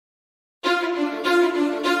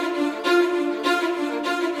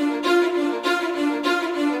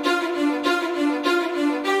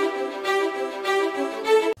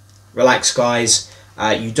Relax guys,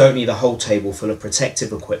 you don't need a whole table full of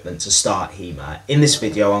protective equipment to start HEMA. In this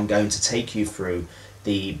video I'm going to take you through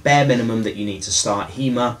the bare minimum that you need to start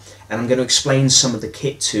HEMA, and I'm going to explain some of the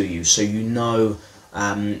kit to you so you know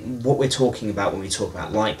what we're talking about when we talk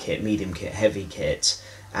about light kit, medium kit, heavy kit,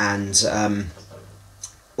 and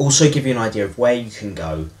also give you an idea of where you can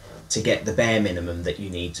go to get the bare minimum that you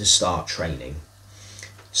need to start training.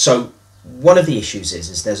 So one of the issues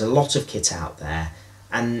is there's a lot of kit out there,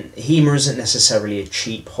 and HEMA isn't necessarily a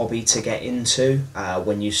cheap hobby to get into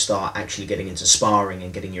when you start actually getting into sparring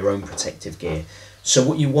and getting your own protective gear. So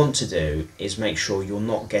what you want to do is make sure you're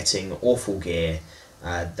not getting awful gear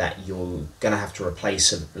that you're going to have to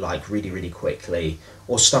replace like really quickly,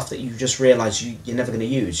 or stuff that you just realise you're never going to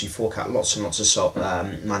use. You fork out lots and lots of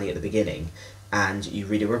money at the beginning and you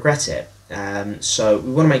really regret it. So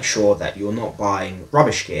we want to make sure that you're not buying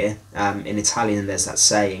rubbish gear. In Italian there's that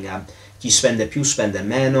saying, chi spende più spende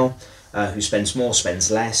meno, who spends more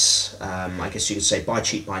spends less. I guess you could say buy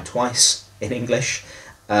cheap, buy twice in English.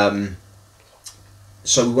 So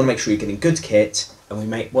we want to make sure you're getting good kit, and we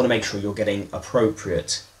want to make sure you're getting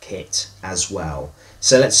appropriate kit as well.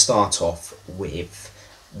 So let's start off with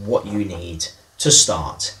what you need to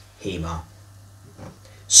start HEMA.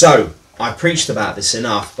 So I preached about this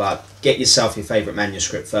enough, but get yourself your favourite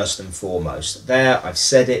manuscript first and foremost. There, I've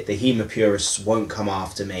said it, the HEMA purists won't come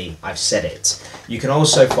after me, I've said it. You can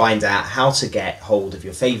also find out how to get hold of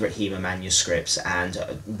your favourite HEMA manuscripts and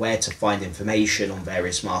where to find information on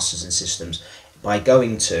various masters and systems by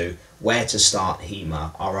going to Where to Start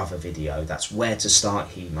HEMA, our other video. That's Where to Start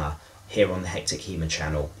HEMA here on the Hectic HEMA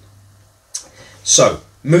channel. So,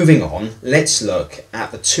 moving on, let's look at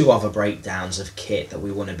the two other breakdowns of kit that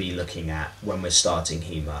we want to be looking at when we're starting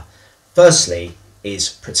HEMA. Firstly is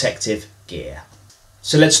protective gear.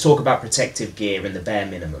 So let's talk about protective gear in the bare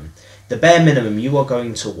minimum. The bare minimum you are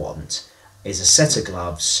going to want is a set of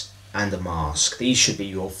gloves and a mask. These should be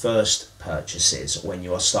your first purchases when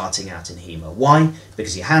you are starting out in HEMA. Why?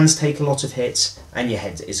 Because your hands take a lot of hits and your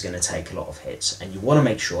head is going to take a lot of hits, and you want to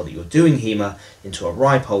make sure that you're doing HEMA into a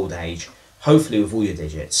ripe old age, hopefully with all your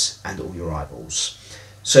digits and all your eyeballs.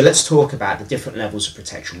 So let's talk about the different levels of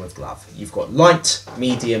protection with glove. You've got light,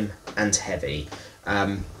 medium and heavy.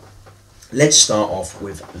 Let's start off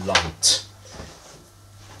with light.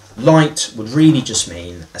 Light would really just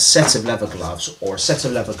mean a set of leather gloves or a set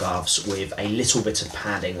of leather gloves with a little bit of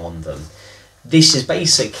padding on them. This is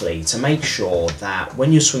basically to make sure that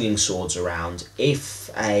when you're swinging swords around,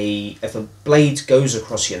 if a blade goes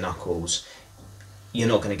across your knuckles, you're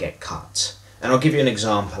not going to get cut. And I'll give you an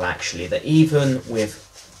example actually, that even with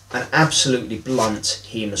an absolutely blunt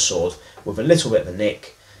HEMA sword with a little bit of a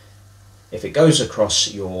nick, if it goes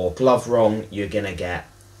across your glove wrong, you're going to get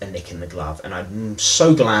a nick in the glove. And I'm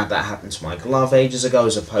so glad that happened to my glove ages ago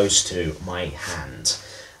as opposed to my hand.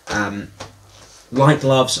 Light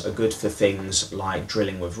gloves are good for things like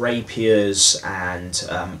drilling with rapiers and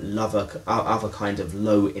other kind of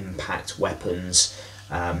low impact weapons,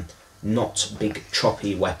 not big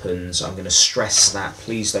choppy weapons. I'm going to stress that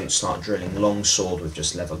please don't start drilling longsword with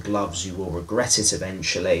just leather gloves, you will regret it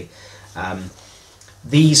eventually.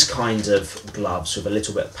 These kind of gloves with a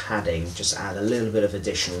little bit of padding just add a little bit of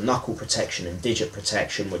additional knuckle protection and digit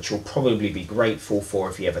protection, which you'll probably be grateful for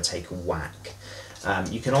if you ever take a whack.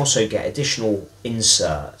 You can also get additional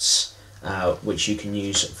inserts which you can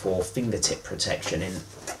use for fingertip protection. In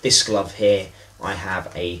this glove here I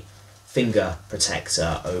have a finger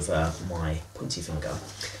protector over my pointy finger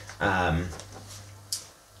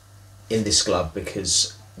in this glove,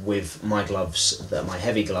 because with my gloves, my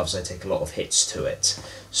heavy gloves, I take a lot of hits to it.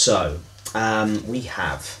 So we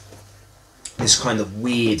have this kind of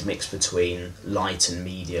weird mix between light and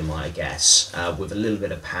medium, I guess, with a little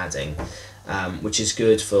bit of padding, which is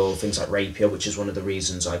good for things like rapier, which is one of the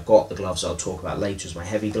reasons I got the gloves I'll talk about later as my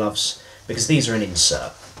heavy gloves, because these are an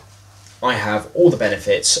insert. I have all the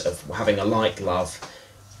benefits of having a light glove,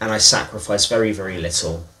 and I sacrifice very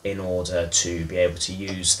little in order to be able to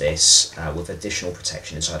use this with additional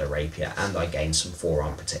protection inside a rapier, and I gain some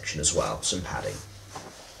forearm protection as well, some padding.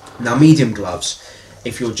 Now medium gloves,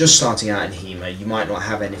 if you're just starting out in HEMA, you might not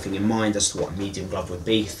have anything in mind as to what a medium glove would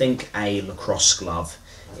be. Think a lacrosse glove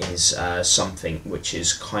is something which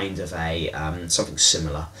is kind of a something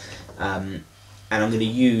similar, and I'm going to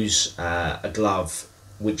use a glove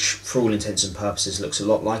which for all intents and purposes looks a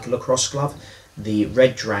lot like a lacrosse glove. The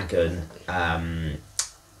Red Dragon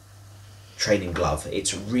training glove.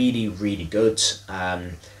 It's really good.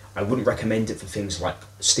 I wouldn't recommend it for things like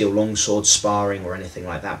steel longsword sparring or anything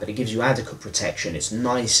like that, but it gives you adequate protection. It's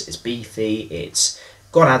nice, it's beefy, it's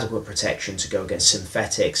got adequate protection to go against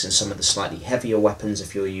synthetics and some of the slightly heavier weapons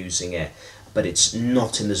if you're using it, but it's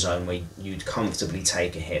not in the zone where you'd comfortably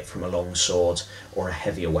take a hit from a long sword or a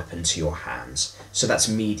heavier weapon to your hands. So that's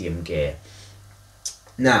medium gear.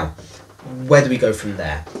 Now, where do we go from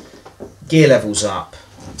there? Gear levels up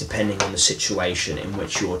depending on the situation in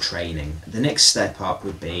which you're training. The next step up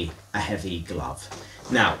would be a heavy glove.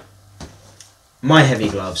 Now, my heavy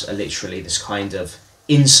gloves are literally this kind of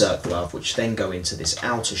insert glove which then go into this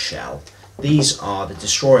outer shell. These are the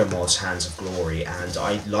Destroyer Mod's Hands of Glory, and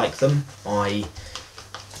I like them. I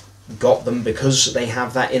got them because they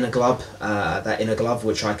have that inner glove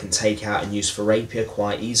which I can take out and use for rapier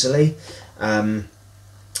quite easily.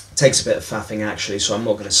 Takes a bit of faffing actually, so I'm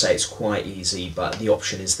not going to say it's quite easy, but the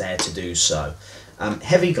option is there to do so.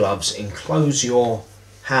 Heavy gloves enclose your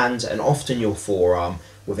hand and often your forearm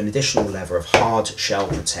with an additional layer of hard shell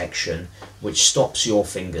protection which stops your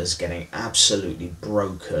fingers getting absolutely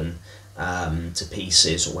broken to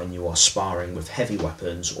pieces when you are sparring with heavy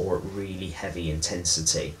weapons or at really heavy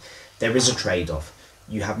intensity. There is a trade-off.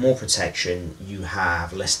 You have more protection, you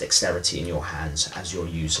have less dexterity in your hands as you're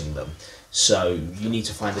using them. So you need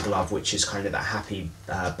to find a glove which is kind of that happy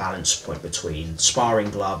balance point between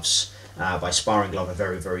sparring gloves. By sparring glove are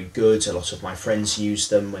very, very good. A lot of my friends use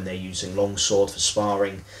them when they're using longsword for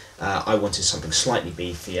sparring. I wanted something slightly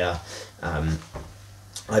beefier.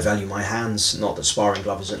 I value my hands, not that sparring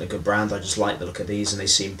glove isn't a good brand, I just like the look of these and they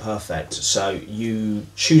seem perfect. So you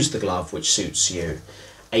choose the glove which suits you.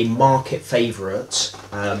 A market favourite,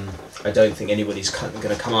 I don't think anybody's going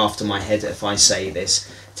to come after my head if I say this,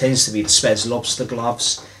 tends to be the Spez Lobster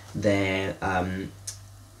gloves. They're,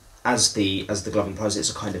 as the glove implies,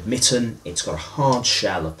 it's a kind of mitten, it's got a hard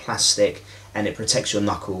shell of plastic and it protects your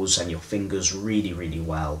knuckles and your fingers really, really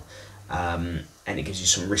well. And it gives you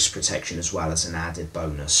some wrist protection as well as an added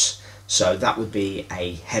bonus. So that would be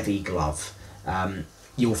a heavy glove.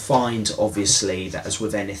 You'll find obviously that, as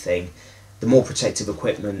with anything, the more protective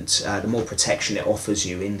equipment, the more protection it offers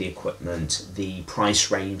you in the equipment, the price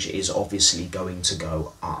range is obviously going to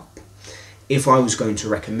go up. If I was going to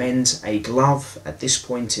recommend a glove at this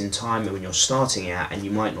point in time when you're starting out and you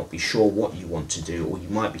might not be sure what you want to do, or you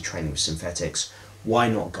might be training with synthetics, why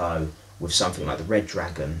not go with something like the Red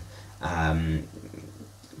Dragon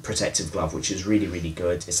protective glove, which is really, really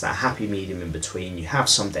good. It's that happy medium in between. You have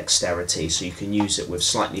some dexterity, so you can use it with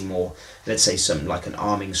slightly more, let's say something like an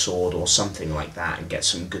arming sword or something like that, and get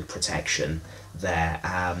some good protection there.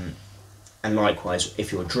 And likewise,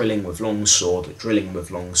 if you're drilling with longsword,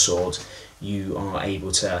 you are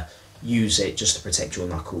able to use it just to protect your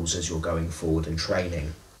knuckles as you're going forward and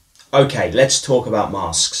training. Okay, let's talk about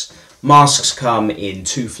masks. Masks come in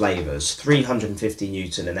two flavours, 350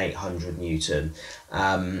 Newton and 800 Newton.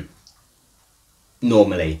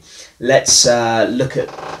 Normally. Let's look at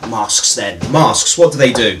masks then. Masks, what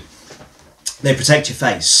do? They protect your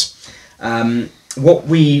face. What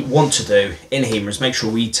we want to do in HEMA is make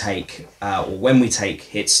sure we take, or when we take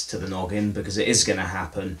hits to the noggin, because it is going to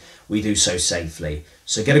happen, we do so safely.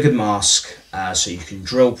 So get a good mask so you can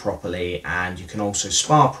drill properly and you can also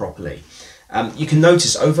spar properly. You can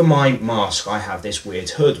notice over my mask I have this weird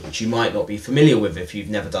hood, which you might not be familiar with if you've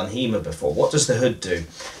never done HEMA before. What does the hood do?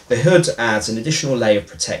 The hood adds an additional layer of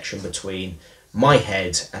protection between my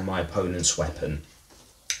head and my opponent's weapon.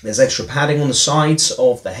 There's extra padding on the sides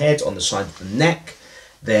of the head, on the side of the neck.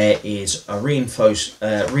 There is a reinforced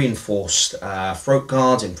throat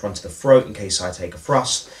guard in front of the throat in case I take a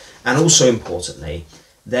thrust. And also importantly,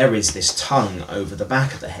 there is this tongue over the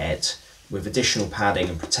back of the head with additional padding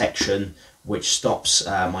and protection, which stops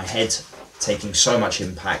my head taking so much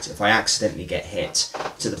impact if I accidentally get hit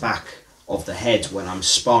to the back of the head when I'm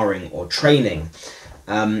sparring or training.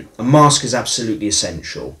 A mask is absolutely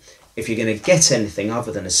essential. If you're going to get anything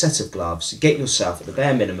other than a set of gloves, get yourself at the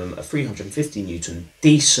bare minimum a 350 Newton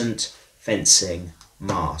decent fencing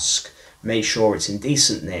mask. Make sure it's in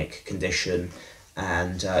decent nick condition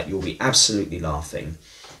and you'll be absolutely laughing.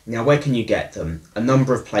 Now, where can you get them? A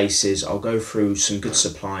number of places. I'll go through some good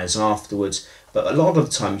suppliers afterwards, but a lot of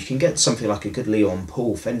the time you can get something like a good Leon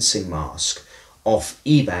Paul fencing mask off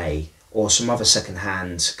eBay or some other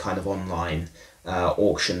second-hand kind of online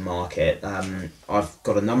auction market. I've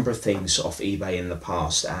got a number of things off eBay in the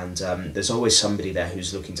past, and there's always somebody there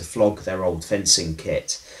who's looking to flog their old fencing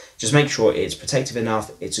kit. Just make sure it's protective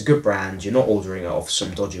enough, it's a good brand, you're not ordering it off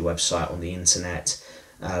some dodgy website on the internet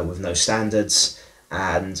with no standards,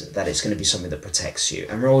 and that it's going to be something that protects you.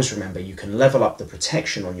 And always remember, you can level up the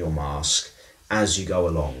protection on your mask as you go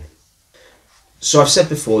along. So I've said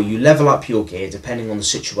before, you level up your gear depending on the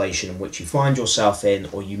situation in which you find yourself in,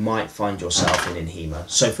 or you might find yourself in HEMA.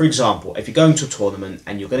 So for example, if you're going to a tournament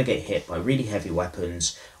and you're going to get hit by really heavy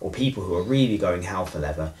weapons or people who are really going hell for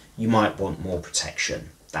leather, you might want more protection.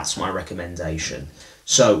 That's my recommendation.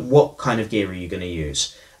 So what kind of gear are you going to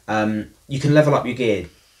use? You can level up your gear.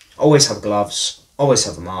 Always have gloves, always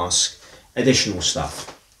have a mask, additional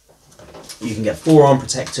stuff. You can get forearm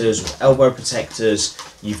protectors or elbow protectors.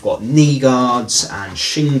 You've got knee guards and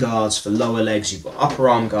shin guards for lower legs. You've got upper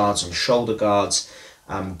arm guards and shoulder guards.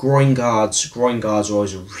 Groin guards. Groin guards are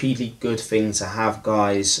always a really good thing to have,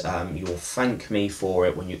 guys. You'll thank me for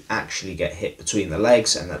it when you actually get hit between the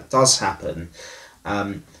legs, and that does happen.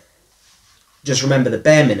 Just remember the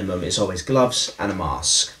bare minimum is always gloves and a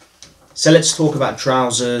mask. So let's talk about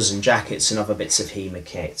trousers and jackets and other bits of HEMA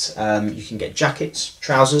kit. You can get jackets,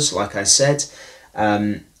 trousers, like I said,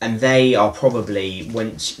 and they are probably,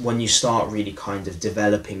 when you start really kind of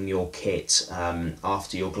developing your kit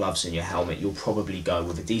after your gloves and your helmet, you'll probably go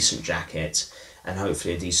with a decent jacket and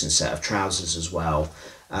hopefully a decent set of trousers as well.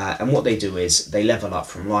 And what they do is they level up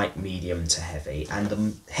from light, medium to heavy, and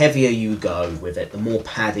the heavier you go with it, the more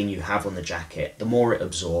padding you have on the jacket, the more it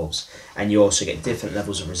absorbs, and you also get different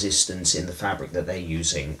levels of resistance in the fabric that they're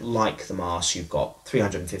using. Like the mask, you've got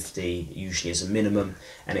 350 usually as a minimum,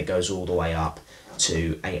 and it goes all the way up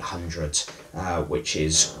to 800, which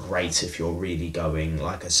is great if you're really going,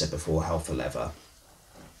 like I said before, hell for leather.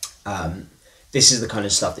 This is the kind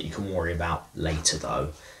of stuff that you can worry about later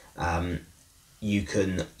though. You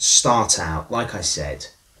can start out, like I said,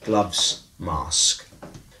 gloves, mask.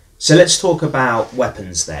 So let's talk about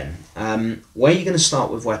weapons then. Where are you going to start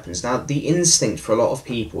with weapons? Now, the instinct for a lot of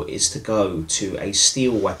people is to go to a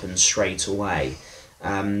steel weapon straight away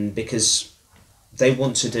because they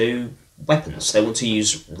want to do weapons. They want to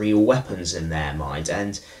use real weapons in their mind,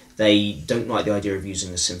 and they don't like the idea of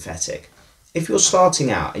using a synthetic. If you're starting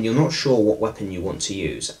out and you're not sure what weapon you want to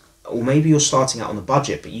use, or maybe you're starting out on a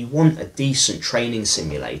budget, but you want a decent training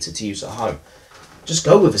simulator to use at home, just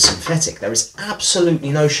go with a synthetic. There is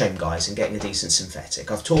absolutely no shame, guys, in getting a decent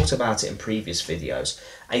synthetic. I've talked about it in previous videos.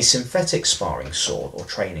 A synthetic sparring sword or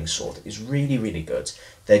training sword is really, really good.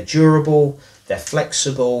 They're durable, they're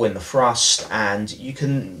flexible in the thrust, and you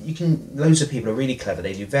can, loads of people are really clever.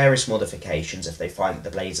 They do various modifications if they find that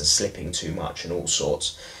the blades are slipping too much and all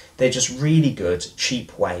sorts. They're just really good,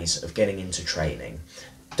 cheap ways of getting into training.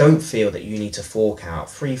 Don't feel that you need to fork out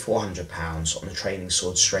 £300–400 on a training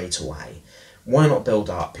sword straight away. Why not build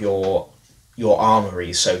up your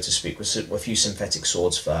armoury, so to speak, with a few synthetic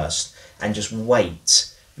swords first, and just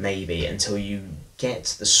wait maybe until you get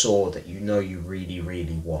the sword that you know you really,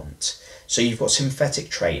 really want. So you've got synthetic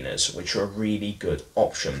trainers, which are a really good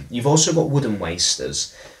option. You've also got wooden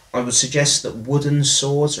wasters. I would suggest that wooden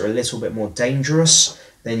swords are a little bit more dangerous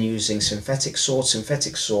than using synthetic swords.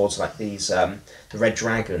 Synthetic swords like these, the Red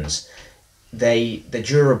Dragons, they're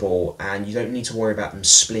durable and you don't need to worry about them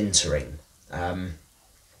splintering. And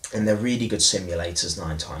they're really good simulators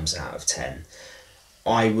 9 times out of 10.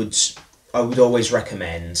 I would always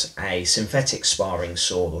recommend a synthetic sparring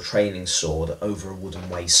sword or training sword over a wooden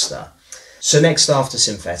waster. So next after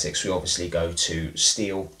synthetics, we obviously go to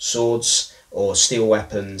steel swords or steel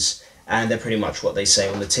weapons, and they're pretty much what they say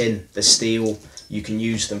on the tin. They're steel. You can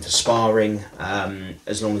use them for sparring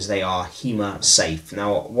as long as they are HEMA safe.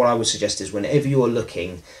 Now, what I would suggest is whenever you're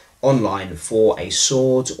looking online for a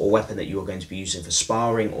sword or weapon that you're going to be using for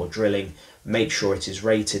sparring or drilling, make sure it is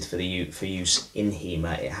rated for use in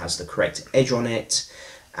HEMA. It has the correct edge on it,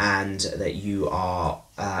 and that you are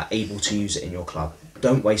able to use it in your club.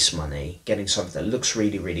 Don't waste money getting something that looks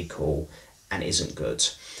really, really cool and isn't good.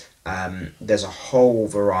 There's a whole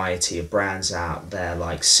variety of brands out there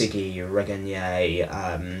like Siggy,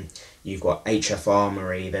 Regagnier, you've got HF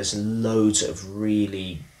Armory. There's loads of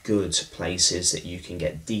really good places that you can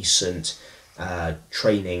get decent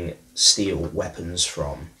training steel weapons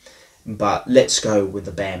from. But let's go with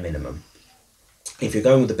the bare minimum. If you're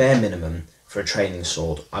going with the bare minimum for a training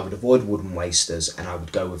sword, I would avoid wooden wasters and I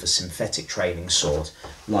would go with a synthetic training sword,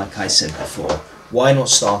 like I said before. Why not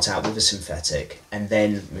start out with a synthetic and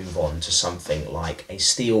then move on to something like a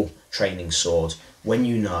steel training sword when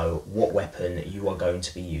you know what weapon you are going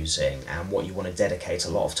to be using and what you want to dedicate a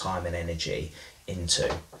lot of time and energy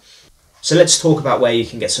into. So let's talk about where you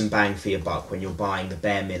can get some bang for your buck when you're buying the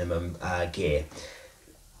bare minimum gear.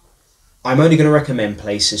 I'm only going to recommend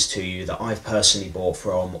places to you that I've personally bought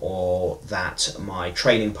from or that my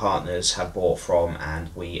training partners have bought from,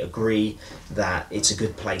 and we agree that it's a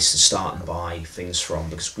good place to start and buy things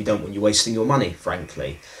from, because we don't want you wasting your money,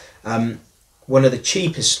 frankly. One of the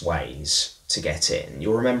cheapest ways to get in.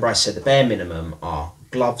 You'll remember I said the bare minimum are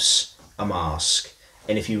gloves, a mask,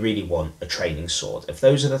 and if you really want, a training sword. If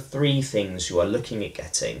those are the three things you are looking at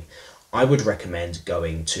getting, I would recommend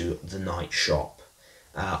going to the Night Shop.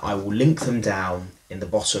 I will link them down in the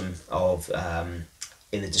bottom of,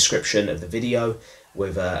 in the description of the video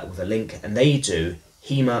with a link, and they do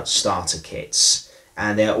HEMA starter kits,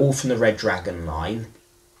 and they're all from the Red Dragon line,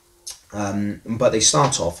 but they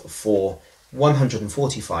start off for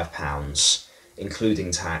 £145,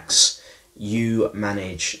 including tax. You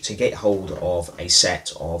manage to get hold of a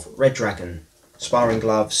set of Red Dragon sparring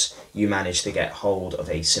gloves, you manage to get hold of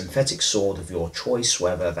a synthetic sword of your choice,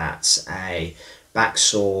 whether that's a back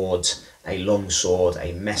sword, a long sword,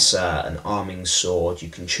 a messer, an arming sword. You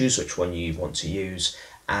can choose which one you want to use,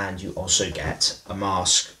 and you also get a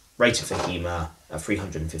mask rated for HEMA at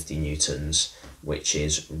 350 newtons, which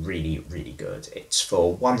is really, really good. It's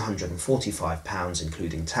for £145,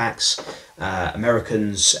 including tax.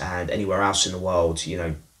 Americans and anywhere else in the world, you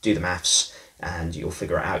know, do the maths and you'll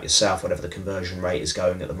figure it out yourself, whatever the conversion rate is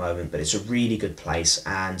going at the moment. But it's a really good place,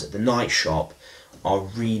 and the Night Shop are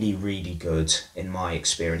really, really good in my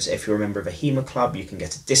experience. If you're a member of a HEMA club, you can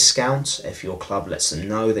get a discount. If your club lets them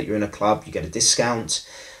know that you're in a club, you get a discount.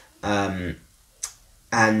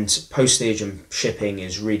 And postage and shipping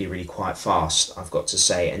is really, really quite fast, I've got to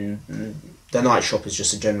say. And the Night Shop is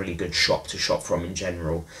just a generally good shop to shop from in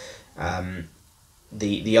general.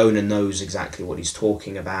 The owner knows exactly what he's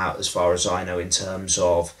talking about, as far as I know, in terms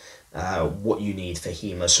of what you need for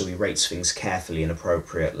HEMA, so he rates things carefully and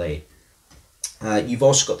appropriately. You've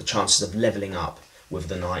also got the chances of levelling up with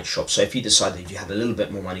the Night Shop. So if you decided you had a little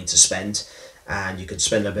bit more money to spend, and you could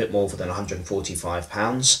spend a bit more than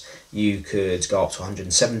 £145, you could go up to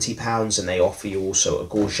 £170, and they offer you also a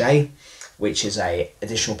gorget, which is a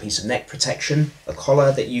additional piece of neck protection, a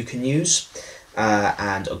collar that you can use,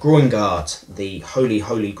 and a groin guard, the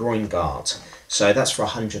holy groin guard. So that's for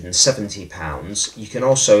 £170. You can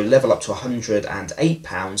also level up to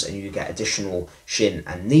 £108 and you get additional shin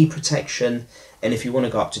and knee protection. And if you want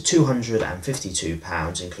to go up to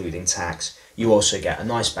 £252, including tax, you also get a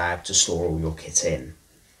nice bag to store all your kit in.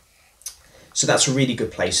 So that's a really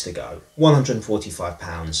good place to go.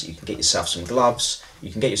 £145, you can get yourself some gloves,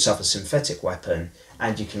 you can get yourself a synthetic weapon,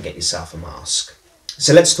 and you can get yourself a mask.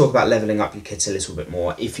 So let's talk about levelling up your kit a little bit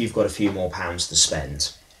more if you've got a few more pounds to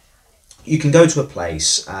spend. You can go to a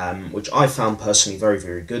place which I found personally very,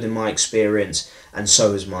 very good in my experience, and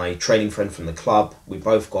so has my training friend from the club. We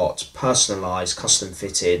both got personalised, custom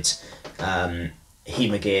fitted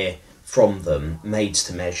HEMA gear from them, made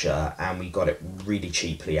to measure, and we got it really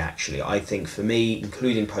cheaply actually. I think for me,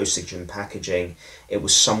 including postage and packaging, it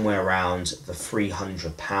was somewhere around the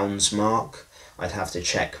 £300 mark. I'd have to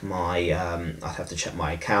check my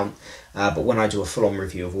account, but when I do a full-on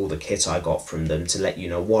review of all the kit I got from them to let you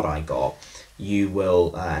know what I got, you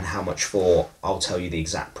will and how much for, I'll tell you the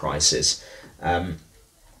exact prices. But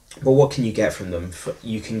what can you get from them?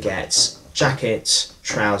 You can get jackets,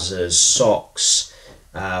 trousers, socks,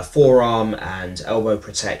 forearm and elbow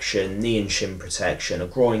protection, knee and shin protection, a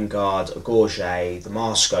groin guard, a gorget, the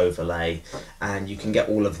mask overlay, and you can get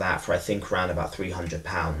all of that for I think around about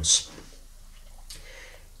 £300.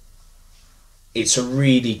 It's a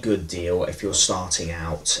really good deal if you're starting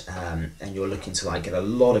out and you're looking to get a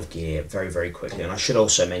lot of gear very, very quickly. And I should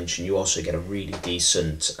also mention you also get a really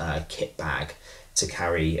decent kit bag to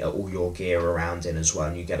carry all your gear around in as well,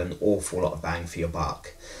 and you get an awful lot of bang for your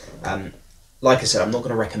buck. Like I said, I'm not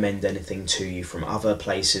going to recommend anything to you from other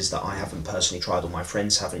places that I haven't personally tried or my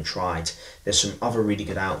friends haven't tried. There's some other really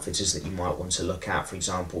good outfitters that you might want to look at. For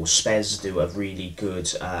example, Spez do a really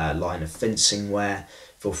good line of fencing wear.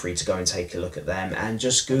 Feel free to go and take a look at them, and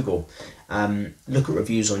just Google. Look at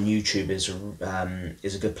reviews on YouTube is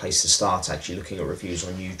a good place to start, actually, looking at reviews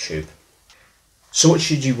on YouTube. So what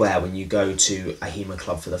should you wear when you go to a HEMA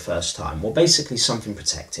club for the first time? Well, basically something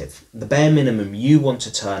protective. The bare minimum you want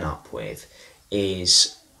to turn up with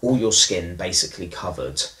is all your skin basically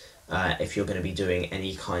covered if you're going to be doing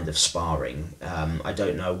any kind of sparring. I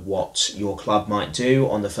don't know what your club might do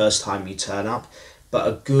on the first time you turn up, but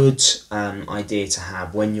a good idea to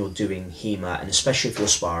have when you're doing HEMA, and especially if you're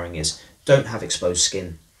sparring, is don't have exposed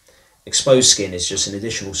skin. Exposed skin is just an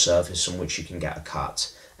additional surface on which you can get a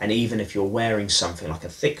cut. And even if you're wearing something like a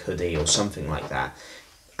thick hoodie or something like that,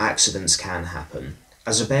 accidents can happen.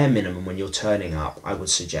 As a bare minimum, when you're turning up, I would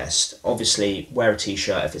suggest, obviously, wear a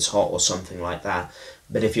t-shirt if it's hot or something like that.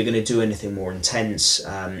 But if you're going to do anything more intense,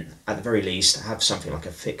 at the very least, have something like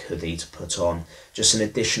a thick hoodie to put on, just an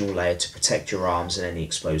additional layer to protect your arms and any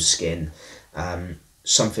exposed skin.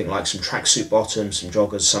 Something like some tracksuit bottoms, some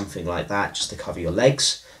joggers, something like that, just to cover your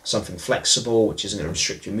legs. something flexible, which isn't going to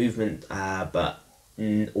restrict your movement, but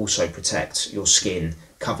also protect your skin,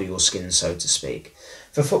 cover your skin, so to speak.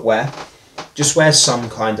 For footwear, just wear some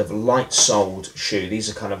kind of light-soled shoe. These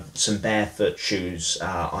are kind of some barefoot shoes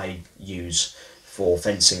I use for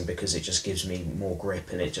fencing because it just gives me more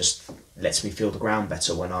grip and it just lets me feel the ground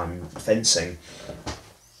better when I'm fencing.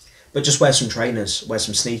 But just wear some trainers, wear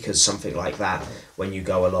some sneakers, something like that when you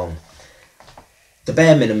go along. The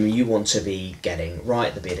bare minimum you want to be getting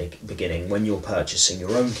right at the beginning when you're purchasing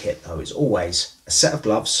your own kit though is always a set of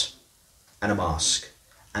gloves and a mask.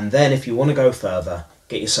 And then if you want to go further,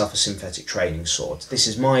 get yourself a synthetic training sword. This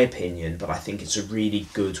is my opinion, but I think it's a really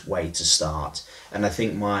good way to start. And I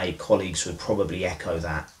think my colleagues would probably echo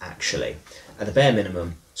that actually. At the bare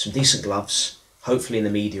minimum, some decent gloves, hopefully in the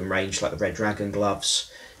medium range like the Red Dragon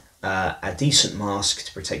gloves, a decent mask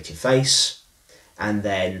to protect your face, and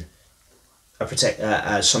then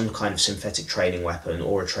some kind of synthetic training weapon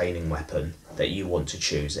or a training weapon that you want to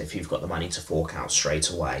choose if you've got the money to fork out straight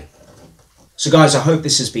away. So guys, I hope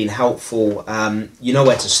this has been helpful. You know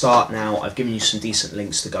where to start now. I've given you some decent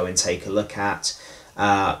links to go and take a look at.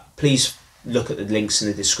 Please look at the links in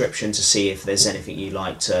the description to see if there's anything you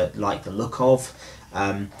like the look of.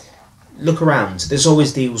 Look around. There's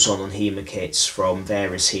always deals on HEMA kits from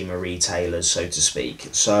various HEMA retailers, so to speak.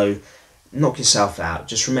 So knock yourself out.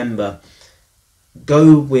 Just remember,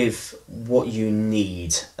 go with what you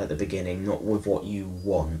need at the beginning, not with what you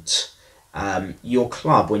want. Your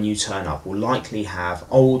club, when you turn up, will likely have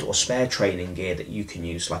old or spare training gear that you can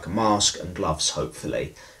use, like a mask and gloves,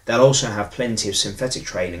 hopefully. They'll also have plenty of synthetic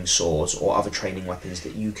training swords or other training weapons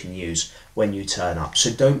that you can use when you turn up.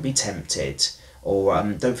 So don't be tempted, or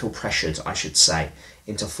don't feel pressured, I should say,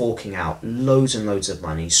 into forking out loads and loads of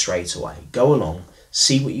money straight away. Go along,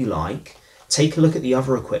 see what you like, take a look at the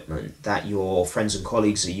other equipment that your friends and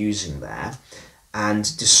colleagues are using there,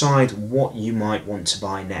 and decide what you might want to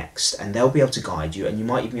buy next, and they'll be able to guide you, and you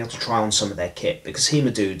might even be able to try on some of their kit, because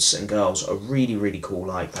HEMA dudes and girls are really, really cool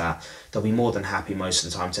like that. They'll be more than happy most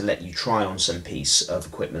of the time to let you try on some piece of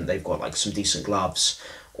equipment. They've got like some decent gloves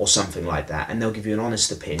or something like that, and they'll give you an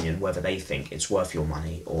honest opinion whether they think it's worth your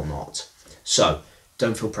money or not. So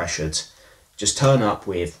don't feel pressured, just turn up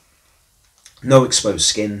with no exposed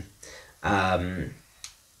skin, and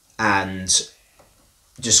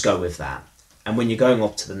just go with that. And when you're going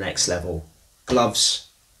up to the next level, gloves,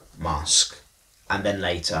 mask, and then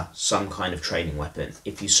later some kind of training weapon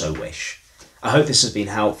if you so wish. I hope this has been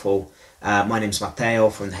helpful. My name's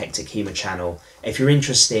Matteo from the Hectic HEMA channel. If you're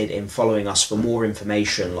interested in following us for more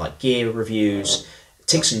information like gear reviews,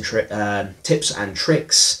 tips and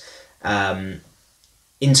tricks,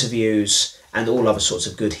 interviews, and all other sorts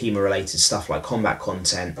of good HEMA related stuff like combat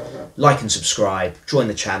content, like and subscribe, join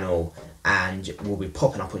the channel, and we'll be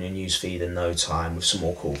popping up on your newsfeed in no time with some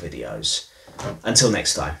more cool videos. Until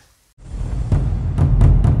next time.